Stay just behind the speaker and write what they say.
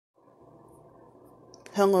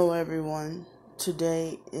Hello everyone.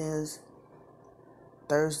 Today is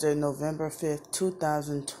Thursday, November 5th,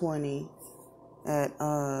 2020 at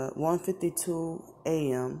 1:52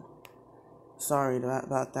 a.m. Sorry about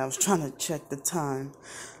that. I was trying to check the time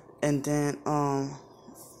and then I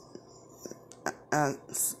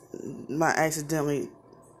accidentally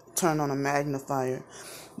turned on a magnifier.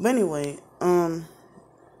 But anyway, I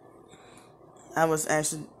was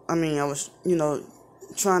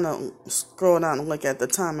trying to scroll down and look at the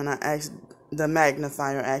time, and the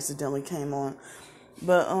magnifier accidentally came on.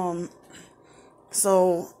 But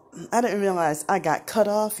so I didn't realize I got cut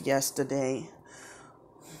off yesterday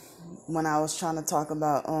when I was trying to talk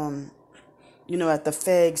about at the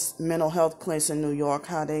FEG's mental health place in New York,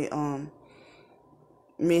 how they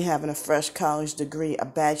me having a fresh college degree, a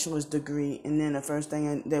bachelor's degree, and then the first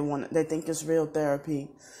thing they think it's real therapy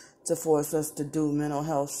to force us to do mental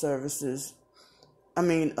health services.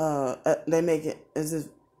 They make it as if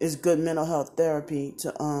it's good mental health therapy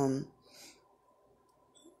to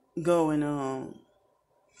go and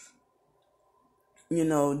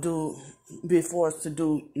be forced to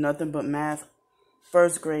do nothing but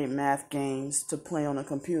first grade math games to play on a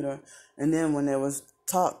computer. And then when there was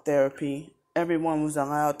talk therapy, everyone was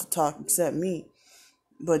allowed to talk except me.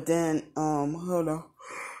 But then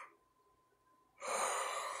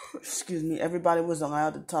everybody was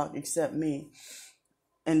allowed to talk except me.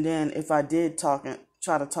 And then if I did try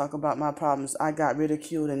to talk about my problems, I got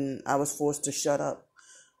ridiculed and I was forced to shut up.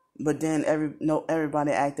 But then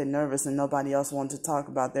everybody acted nervous and nobody else wanted to talk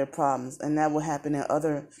about their problems. And that would happen in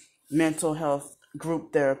other mental health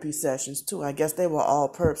group therapy sessions too. I guess they were all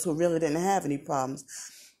perps who really didn't have any problems,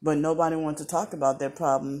 but nobody wanted to talk about their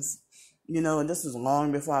problems. And this was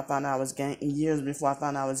long before I found out I was years before I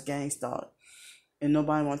found out I was gang stalked. And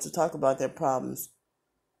nobody wanted to talk about their problems.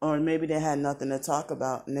 Or maybe they had nothing to talk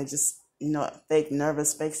about and they just, fake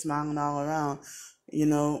nervous, fake smiling all around,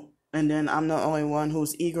 and then I'm the only one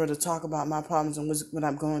who's eager to talk about my problems and what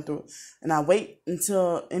I'm going through. And I wait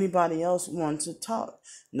until anybody else wants to talk.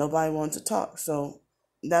 Nobody wants to talk. So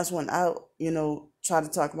that's when I, try to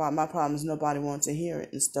talk about my problems. Nobody wants to hear it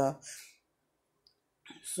and stuff.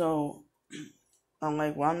 So I'm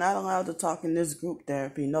like, well, I'm not allowed to talk in this group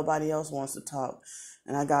therapy. Nobody else wants to talk.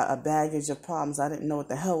 And I got a baggage of problems. I didn't know what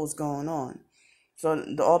the hell was going on. So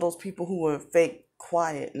all those people who were fake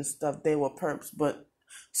quiet and stuff, they were perps.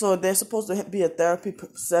 So they're supposed to be a therapy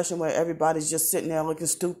session where everybody's just sitting there looking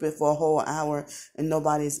stupid for a whole hour and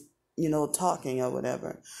nobody's, talking or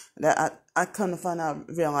whatever. That I come to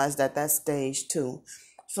realize that that's stage 2.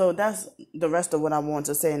 So that's the rest of what I wanted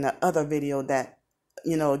to say in the other video that,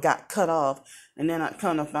 got cut off. And then I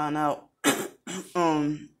come to find out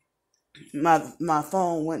my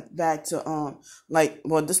phone went back to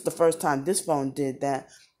this is the first time this phone did that.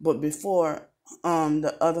 But before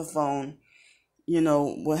the other phone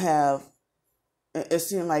will have, it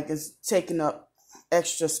seemed like it's taking up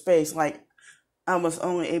extra space. Like I was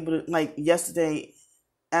only able to, yesterday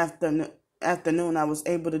afternoon I was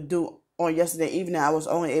able to do, or yesterday evening I was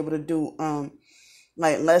only able to do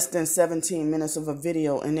less than 17 minutes of a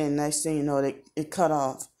video, and then next thing you know it cut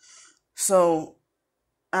off. So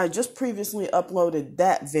I just previously uploaded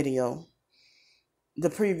that video, the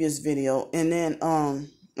previous video, and then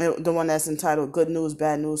the one that's entitled Good News,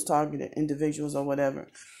 Bad News, Targeted Individuals or whatever.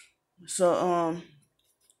 So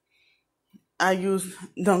I used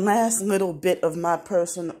the last little bit of my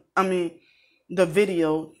the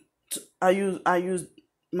video. I used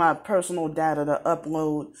my personal data to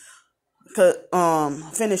upload,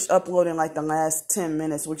 finished uploading the last 10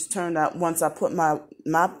 minutes, which turned out once I put my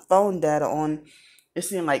phone data on, it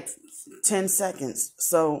seemed like 10 seconds.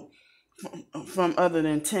 So from other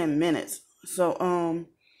than 10 minutes. So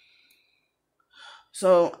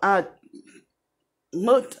I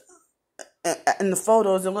looked in the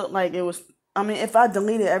photos, it looked like it was, if I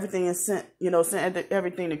deleted everything and sent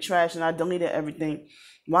everything to trash and I deleted everything,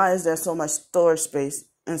 why is there so much storage space?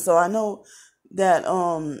 And so I know that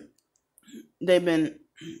they've been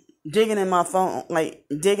digging in my phone,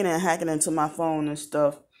 digging and hacking into my phone and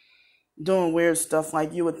stuff, doing weird stuff.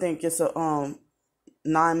 Like you would think it's a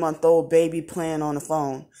 9-month-old baby playing on the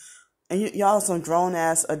phone. And y'all some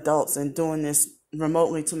grown-ass adults and doing this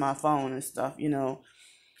remotely to my phone and stuff,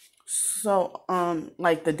 So,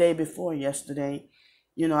 the day before yesterday,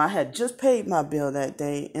 I had just paid my bill that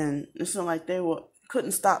day, and it's like they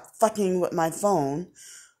couldn't stop fucking with my phone.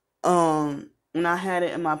 And I had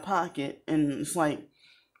it in my pocket, and it's like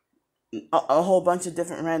a whole bunch of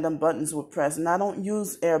different random buttons were pressed. And I don't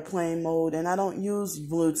use airplane mode, and I don't use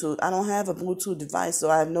Bluetooth. I don't have a Bluetooth device, so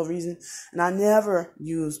I have no reason. And I never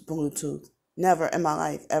use Bluetooth. Never in my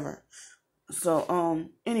life, ever. So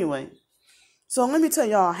anyway, so let me tell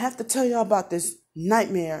y'all. I have to tell y'all about this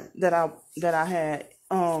nightmare that I had.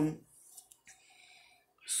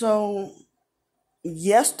 So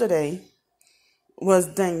yesterday was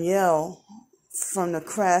Danielle from the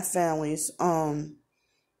Kraft families.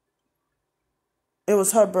 It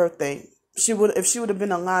was her birthday. If she would have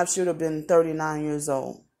been alive, she would have been 39 years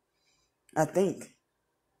old. I think.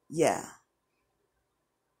 Yeah.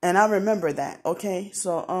 And I remember that, okay?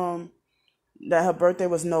 So that her birthday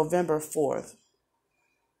was November 4th.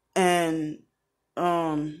 And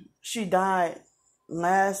she died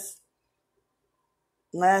last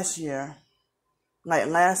year, like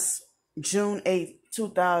last June 8th,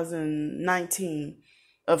 2019,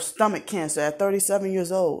 of stomach cancer at 37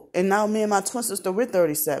 years old. And now me and my twin sister, we're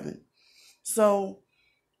 37. So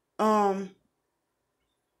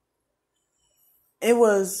it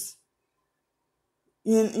was,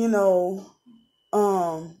 you know,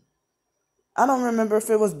 I don't remember if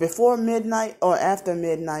it was before midnight or after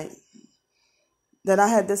midnight that I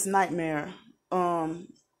had this nightmare. And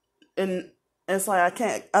it's like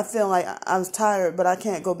I feel like I was tired, but I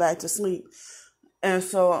can't go back to sleep. And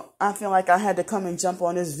so I feel like I had to come and jump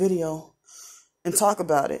on this video and talk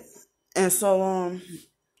about it. And so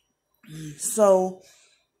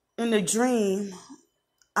in the dream,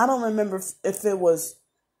 I don't remember if it was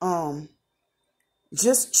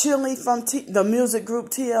just Chili from the music group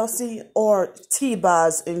TLC or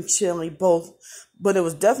T-Boz and Chili, both. But it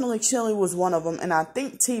was definitely Chili was one of them. And I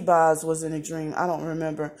think T-Boz was in a dream. I don't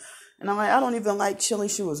remember. And I'm like, I don't even like Chili.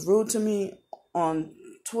 She was rude to me on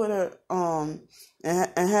Twitter and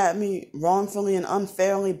had me wrongfully and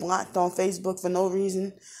unfairly blocked on Facebook for no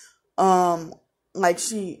reason. Like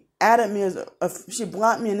she added me she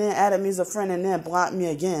blocked me and then added me as a friend and then blocked me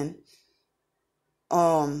again.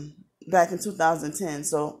 Back in 2010.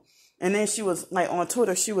 So, and then she was like on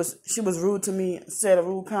Twitter, she was rude to me, said a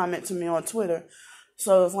rude comment to me on Twitter.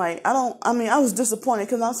 So it's like, I was disappointed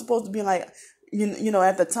because I'm supposed to be like, you know,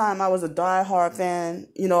 at the time I was a diehard fan,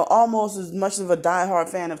 you know, almost as much of a diehard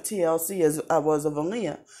fan of TLC as I was of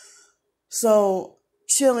Aaliyah. So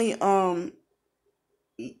Chili, in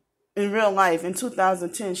real life in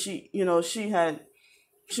 2010, she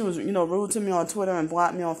was, rude to me on Twitter and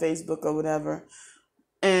blocked me on Facebook or whatever.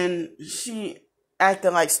 And she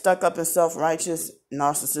acted like stuck up and self-righteous,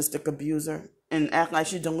 narcissistic abuser, and act like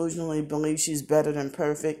she delusionally believes she's better than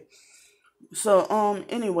perfect. So,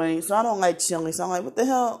 anyway, so I don't like Chili. So I'm like, what the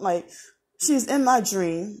hell? Like, she's in my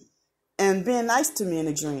dream and being nice to me in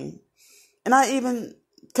the dream. And I even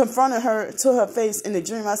confronted her to her face in the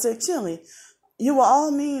dream. I said, Chili, you were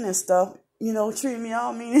all mean and stuff, you know, treat me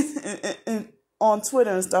all mean and on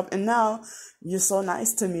Twitter and stuff. And now you're so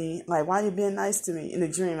nice to me. Like, why are you being nice to me? In the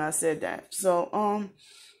dream, I said that. So,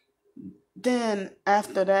 then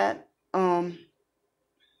after that,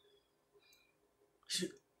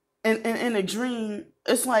 in a dream,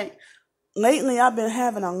 it's like lately I've been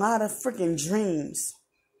having a lot of freaking dreams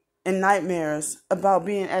and nightmares about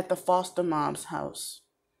being at the foster mom's house.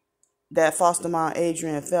 That foster mom,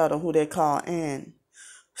 Adrian Felder, who they call Ann.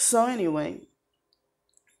 So anyway,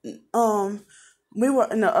 we were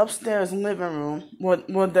in the upstairs living room,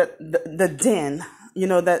 the den, you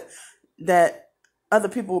know, that other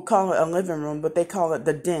people would call it a living room, but they call it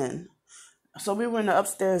the den. So we were in the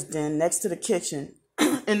upstairs den next to the kitchen.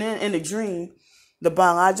 And then in the dream, the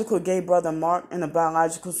biological gay brother Mark and the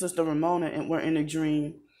biological sister Ramona were in the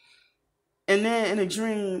dream. And then in the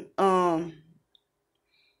dream, and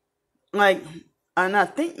I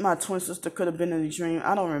think my twin sister could have been in the dream.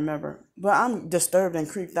 I don't remember. But I'm disturbed and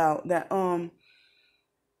creeped out that,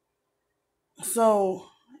 so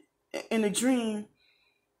in the dream,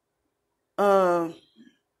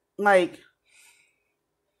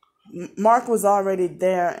 Mark was already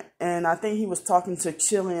there, and I think he was talking to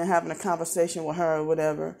Chili and having a conversation with her or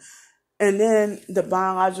whatever. And then the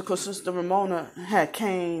biological sister Ramona had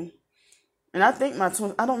came, and I think I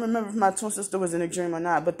don't remember if my twin sister was in the dream or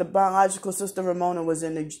not, but the biological sister Ramona was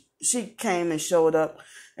she came and showed up.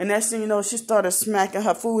 And next thing you know, she started smacking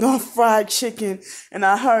her food on fried chicken, and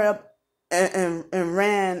I hurried up and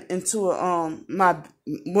ran into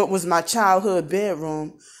what was my childhood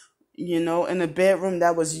bedroom. You know, in the bedroom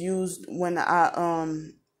that was used when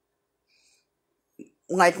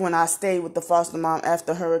when I stayed with the foster mom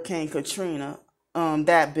after Hurricane Katrina,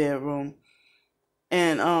 that bedroom.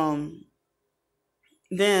 And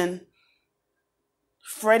then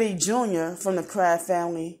Freddie Jr. from the Kraft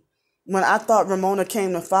family, when I thought Ramona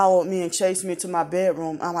came to follow me and chase me to my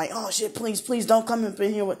bedroom, I'm like, oh shit, please don't come up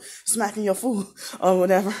in here with smacking your food or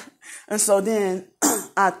whatever. And so then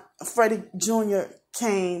Freddie Jr.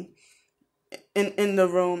 came in the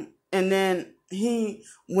room and then he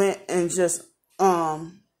went and just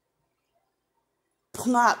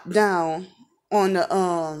plopped down on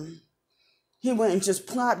the he went and just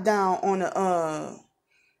plopped down on the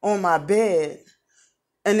on my bed,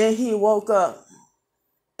 and then he woke up,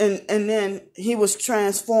 and then he was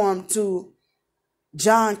transformed to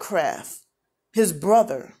John Kraft, his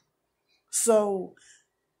brother. So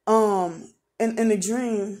in the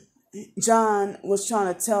dream, John was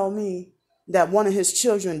trying to tell me that one of his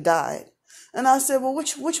children died. And I said, well,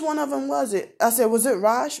 which one of them was it? I said, was it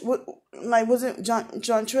Raj? Was it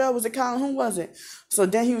John Trail? Was it Colin? Who was it? So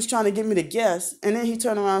then he was trying to get me to guess. And then he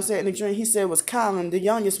turned around and said in the dream, he said it was Colin, the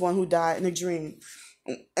youngest one who died in the dream.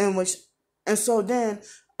 And so then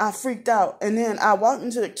I freaked out. And then I walked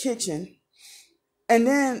into the kitchen. And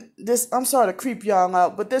then I'm sorry to creep y'all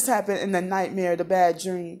out, but this happened in the nightmare, the bad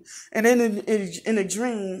dream. And then in the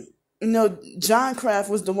dream, John Kraft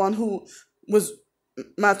was the one who was,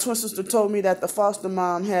 my twin sister told me that the foster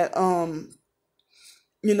mom had, said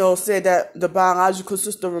that the biological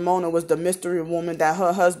sister Ramona was the mystery woman, that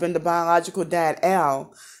her husband, the biological dad,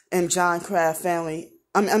 Al, and John Kraft family,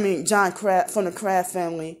 John Kraft from the Kraft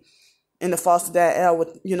family, and the foster dad Al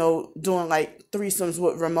with, doing like threesomes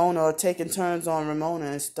with Ramona or taking turns on Ramona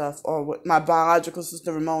and stuff, or with my biological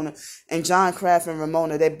sister Ramona, and John Kraft and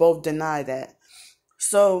Ramona, they both deny that.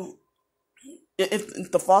 So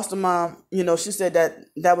if the foster mom, she said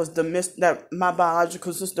that was that my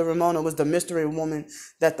biological sister Ramona was the mystery woman,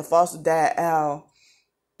 that the foster dad Al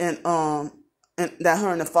and that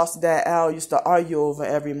her and the foster dad Al used to argue over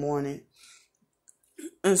every morning.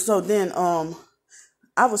 And so then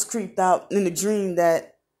I was creeped out in the dream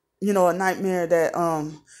that, a nightmare that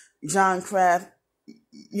John Kraft,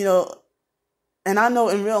 and I know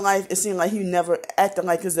in real life it seemed like he never acted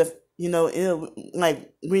like as if, he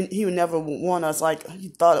would never want us, like he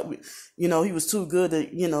thought he was too good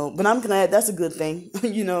to, but I'm glad that's a good thing,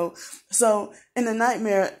 So in the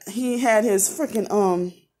nightmare, he had his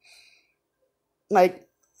freaking, like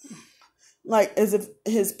as if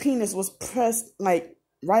his penis was pressed, like,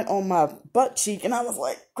 right on my butt cheek, and I was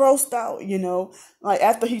like grossed out, like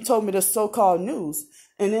after he told me the so-called news.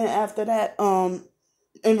 And then after that,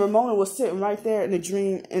 and Ramona was sitting right there in the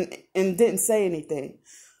dream and didn't say anything.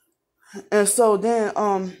 And so then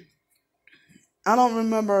I don't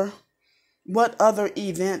remember what other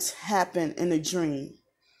events happened in the dream,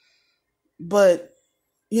 but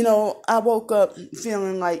I woke up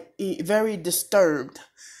feeling like very disturbed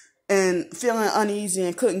and feeling uneasy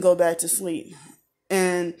and couldn't go back to sleep.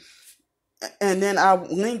 And then I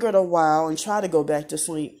lingered a while and tried to go back to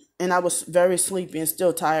sleep. And I was very sleepy and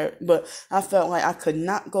still tired. But I felt like I could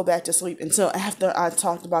not go back to sleep until after I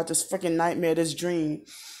talked about this freaking nightmare, this dream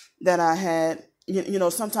that I had.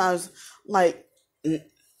 Sometimes like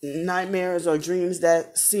nightmares or dreams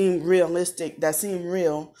that seem realistic, that seem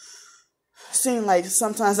real, seem like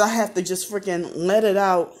sometimes I have to just freaking let it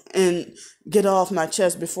out and get off my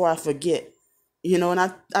chest before I forget. And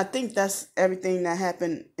I think that's everything that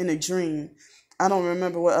happened in a dream. I don't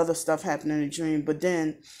remember what other stuff happened in a dream, but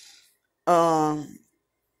then, I'm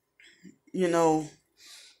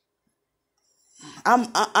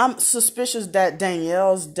suspicious that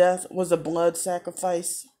Danielle's death was a blood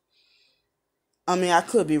sacrifice. I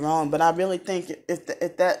could be wrong, but I really think if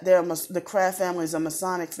the Kraft family is a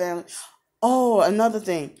Masonic family. Oh, another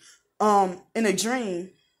thing, in a dream,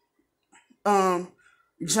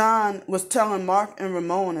 John was telling Mark and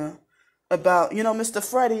Ramona about, Mr.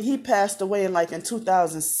 Freddie, he passed away in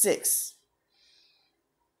 2006.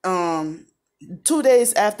 2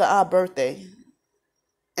 days after our birthday.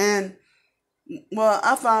 And, well,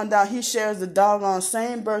 I found out he shares the doggone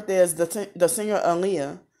same birthday as the singer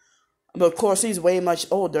Aaliyah. But, of course, he's way much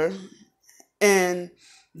older. And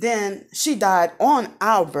then she died on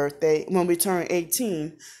our birthday when we turned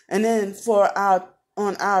 18. And then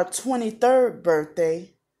on our 23rd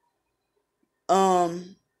birthday,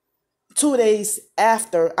 2 days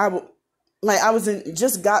after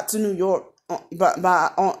just got to New York,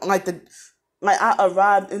 I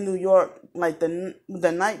arrived in New York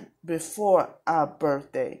the night before our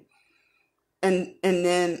birthday, and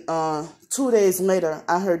then 2 days later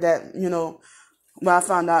I heard that when I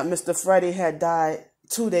found out Mr. Freddie had died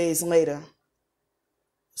 2 days later.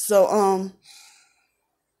 So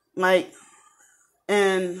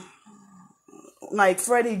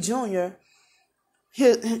Freddie Jr.,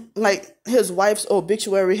 his wife's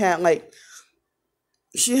obituary had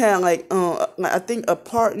she had I think a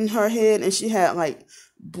part in her head, and she had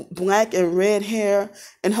black and red hair,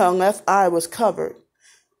 and her left eye was covered.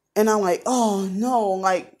 And I'm like, oh no,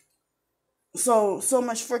 so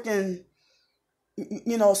much freaking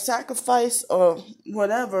sacrifice or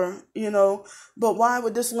whatever, but why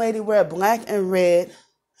would this lady wear black and red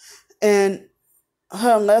and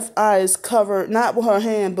her left eye is covered, not with her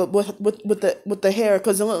hand, but with the hair,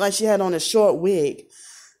 because it looked like she had on a short wig,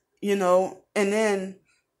 and then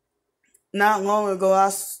not long ago, I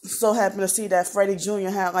so happened to see that Freddie Jr.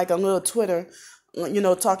 had like a little Twitter,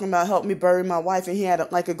 talking about help me bury my wife, and he had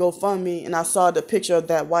like a GoFundMe, and I saw the picture of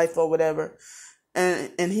that wife or whatever,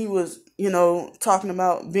 and he was, talking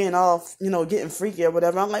about being off, getting freaky or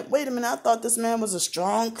whatever. I'm like, wait a minute, I thought this man was a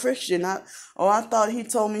strong Christian. I thought he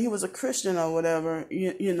told me he was a Christian or whatever,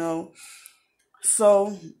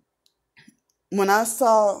 So when I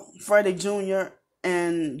saw Freddie Jr.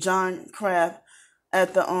 and John Kraft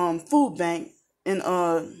at the food bank in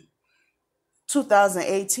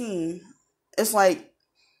 2018, it's like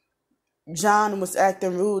John was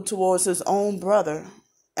acting rude towards his own brother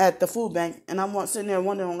at the food bank, and I'm sitting there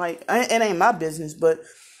wondering, like, it ain't my business, but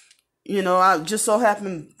I just so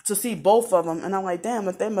happened to see both of them, and I'm like, damn,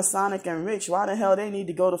 if they Masonic and rich, why the hell they need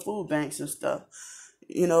to go to food banks and stuff,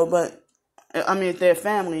 but I mean, their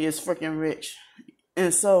family is freaking rich,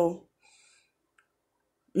 and so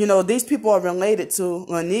these people are related to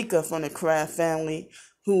Lanika from the Kraft family,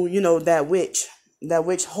 who, that witch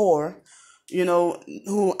whore,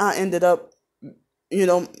 who I ended up,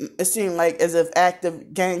 it seemed like as if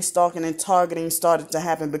active gang stalking and targeting started to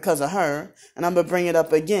happen because of her. And I'm going to bring it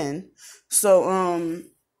up again. So,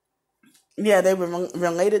 yeah, they were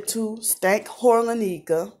related to stank whore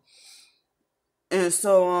Lanika. And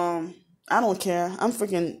so, I don't care. I'm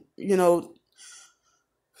freaking,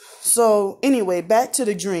 So, anyway, back to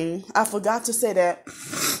the dream. I forgot to say that.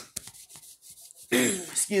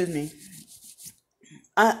 Excuse me.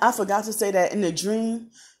 I forgot to say that in the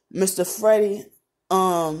dream, Mr. Freddie,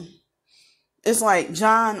 it's like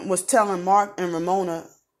John was telling Mark and Ramona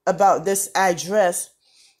about this address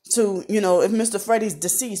to, if Mr. Freddie's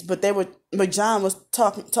deceased, but John was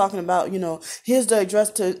talking about, here's the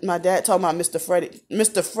address to my dad, talking about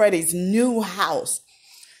Mr. Freddie's new house.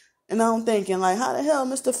 And I'm thinking, like, how the hell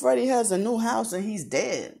Mr. Freddie has a new house and he's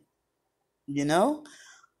dead?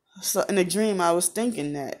 So in the dream, I was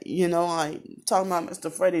thinking that, like talking about Mr.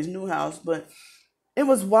 Freddie's new house, but it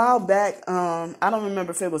was a while back. I don't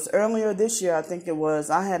remember if it was earlier this year. I think it was.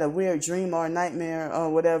 I had a weird dream or a nightmare or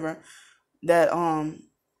whatever that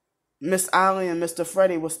Miss Ollie and Mr.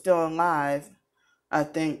 Freddie was still alive, I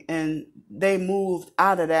think, and they moved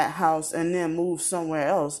out of that house and then moved somewhere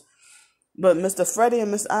else. But Mr. Freddie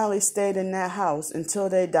and Miss Ollie stayed in that house until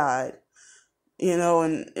they died.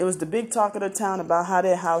 And it was the big talk of the town about how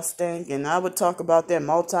their house stank, and I would talk about their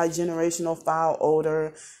multi-generational foul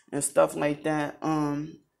odor and stuff like that.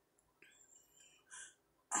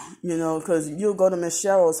 Because you'll go to Miss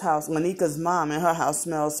Cheryl's house, Lanika's mom, and her house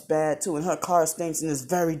smells bad too, and her car stinks and is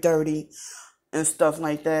very dirty and stuff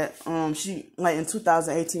like that. She, like in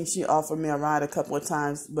 2018, she offered me a ride a couple of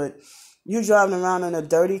times, but you driving around in a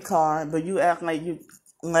dirty car, but you act like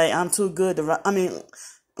I'm too good to ride. I mean,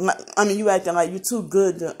 you acting like you're too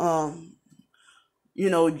good to,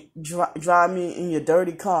 drive me in your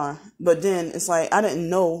dirty car. But then it's like, I didn't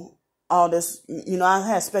know all this, I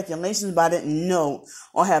had speculations, but I didn't know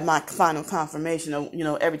or have my final confirmation of,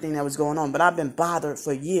 everything that was going on. But I've been bothered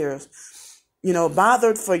for years,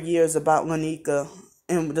 about Lanika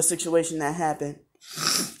and the situation that happened.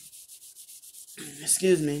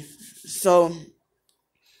 Excuse me. So,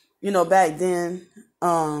 back then,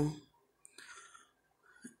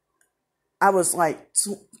 I was like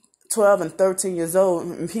 12 and 13 years old,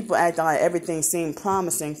 and people acting like everything seemed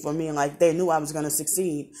promising for me, like they knew I was going to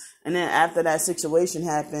succeed. And then after that situation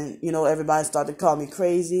happened, everybody started to call me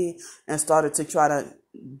crazy and started to try to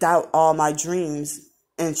doubt all my dreams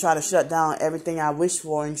and try to shut down everything I wished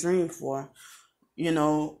for and dreamed for,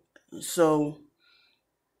 So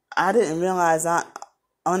I didn't realize I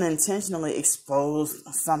unintentionally exposed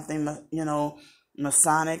something,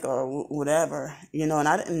 Masonic or whatever, and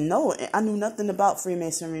I didn't know it. I knew nothing about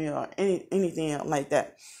Freemasonry or anything like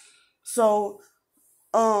that. So,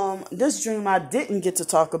 this dream I didn't get to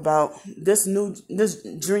talk about. This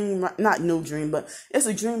dream, not new dream, but it's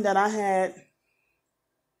a dream that I had.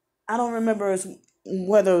 I don't remember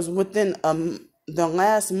whether it was within the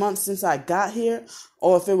last month since I got here,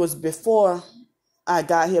 or if it was before I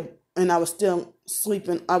got here and I was still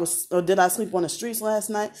sleeping. Or did I sleep on the streets last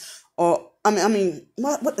night? Or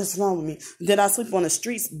what is wrong with me? Did I sleep on the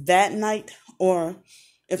streets that night, or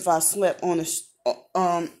if I slept on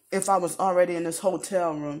if I was already in this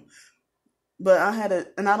hotel room? But I had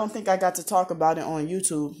and I don't think I got to talk about it on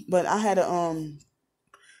YouTube. But I had a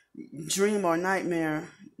dream or nightmare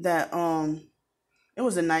that it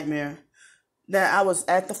was a nightmare that I was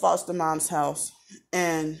at the foster mom's house,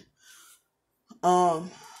 and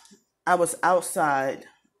I was outside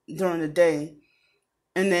during the day,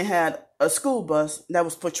 and they had a school bus that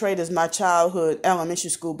was portrayed as my childhood elementary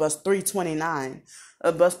school bus 329,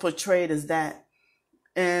 a bus portrayed as that.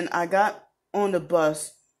 And I got on the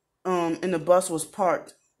bus, and the bus was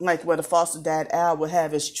parked like where the foster dad Al would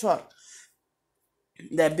have his truck,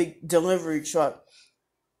 that big delivery truck,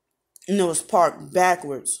 and it was parked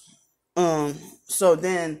backwards. So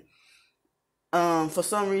then, for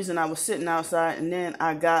some reason I was sitting outside, and then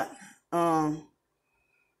I got on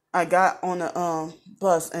the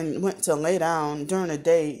bus and went to lay down during the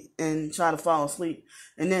day and try to fall asleep.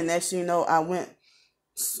 And then next thing you know, I went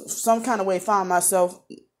some kind of way, found myself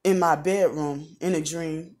in my bedroom in a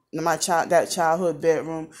dream. That childhood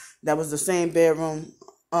bedroom that was the same bedroom.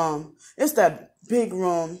 It's that big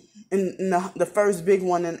room in the first big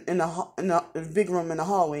one in the big room in the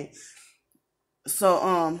hallway.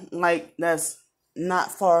 So like that's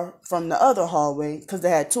not far from the other hallway, because they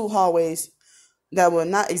had two hallways that were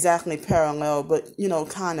not exactly parallel, but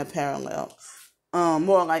kind of parallel,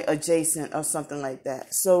 more like adjacent or something like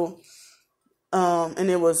that. So and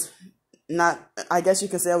it was not, I guess you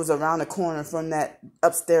could say it was around the corner from that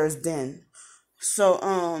upstairs den. So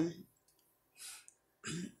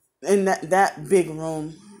in that big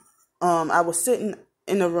room, I was sitting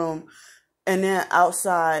in the room, and then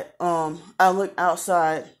outside, I looked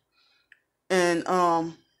outside, and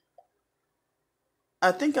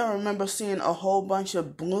I think I remember seeing a whole bunch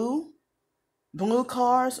of blue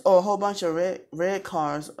cars, or a whole bunch of red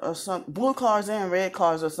cars, or some blue cars and red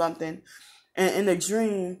cars or something. And in the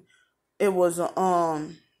dream, it was what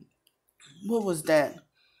was that?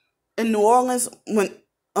 In New Orleans, when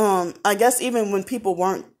I guess even when people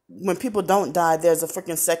don't die, there's a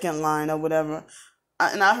freaking second line or whatever.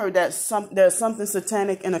 And I heard that there's something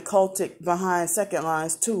satanic and occultic behind second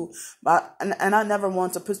lines too. And I never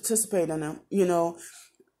want to participate in them.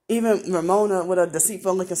 Even Ramona with a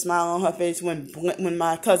deceitful looking smile on her face when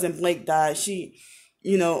my cousin Blake died, she,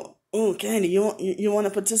 oh, Candy, you want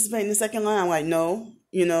to participate in the second line? I'm like, no,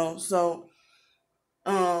 So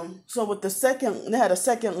with the second, they had a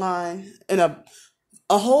second line and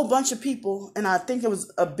a whole bunch of people, and I think it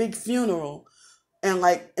was a big funeral. And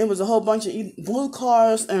like it was a whole bunch of blue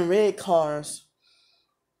cars and red cars.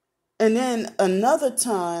 And then another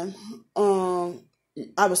time,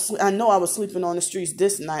 I know I was sleeping on the streets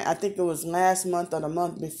this night. I think it was last month or the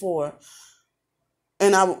month before.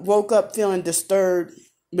 And I woke up feeling disturbed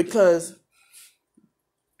because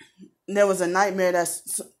there was a nightmare that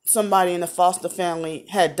somebody in the foster family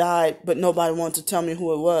had died, but nobody wanted to tell me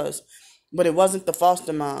who it was. But it wasn't the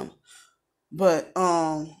foster mom. But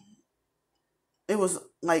it was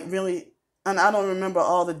like really, and I don't remember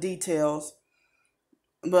all the details,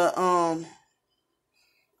 but I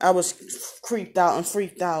was creeped out and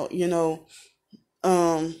freaked out,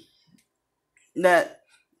 that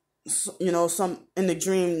some in the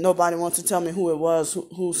dream nobody wants to tell me who it was,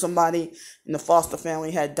 who somebody in the foster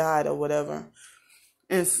family had died or whatever.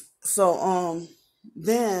 And so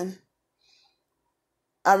then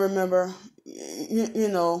I remember, I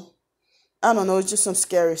don't know, it's just some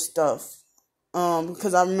scary stuff.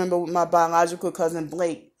 Because I remember with my biological cousin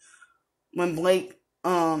Blake, when Blake,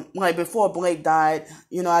 like before Blake died,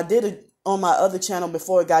 I did it on my other channel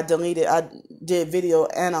before it got deleted. I did video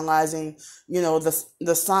analyzing,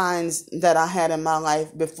 the signs that I had in my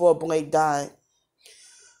life before Blake died.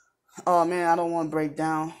 Oh man, I don't want to break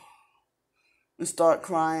down and start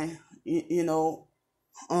crying,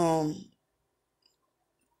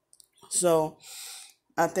 So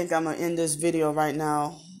I think I'm gonna end this video right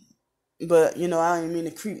now. But, I don't mean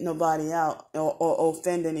to creep nobody out or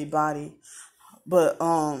offend anybody. But,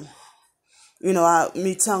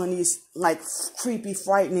 me telling these, like, creepy,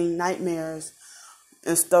 frightening nightmares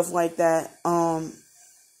and stuff like that,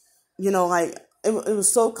 like, it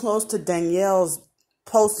was so close to Danielle's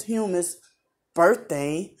posthumous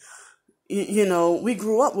birthday. We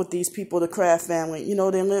grew up with these people, the Kraft family.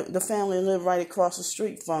 The family lived right across the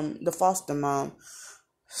street from the foster mom.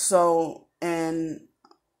 So, and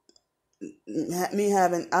me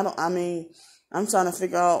having, I'm trying to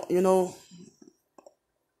figure out,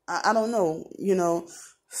 I don't know,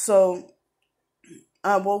 so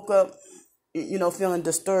I woke up, feeling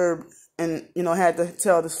disturbed, and, had to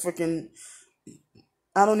tell this freaking,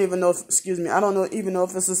 I don't even know if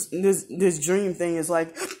this dream thing is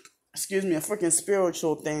like, a freaking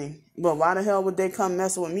spiritual thing. But why the hell would they come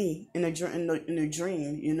mess with me in a dream,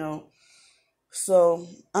 So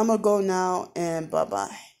I'm gonna go now, and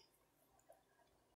bye-bye.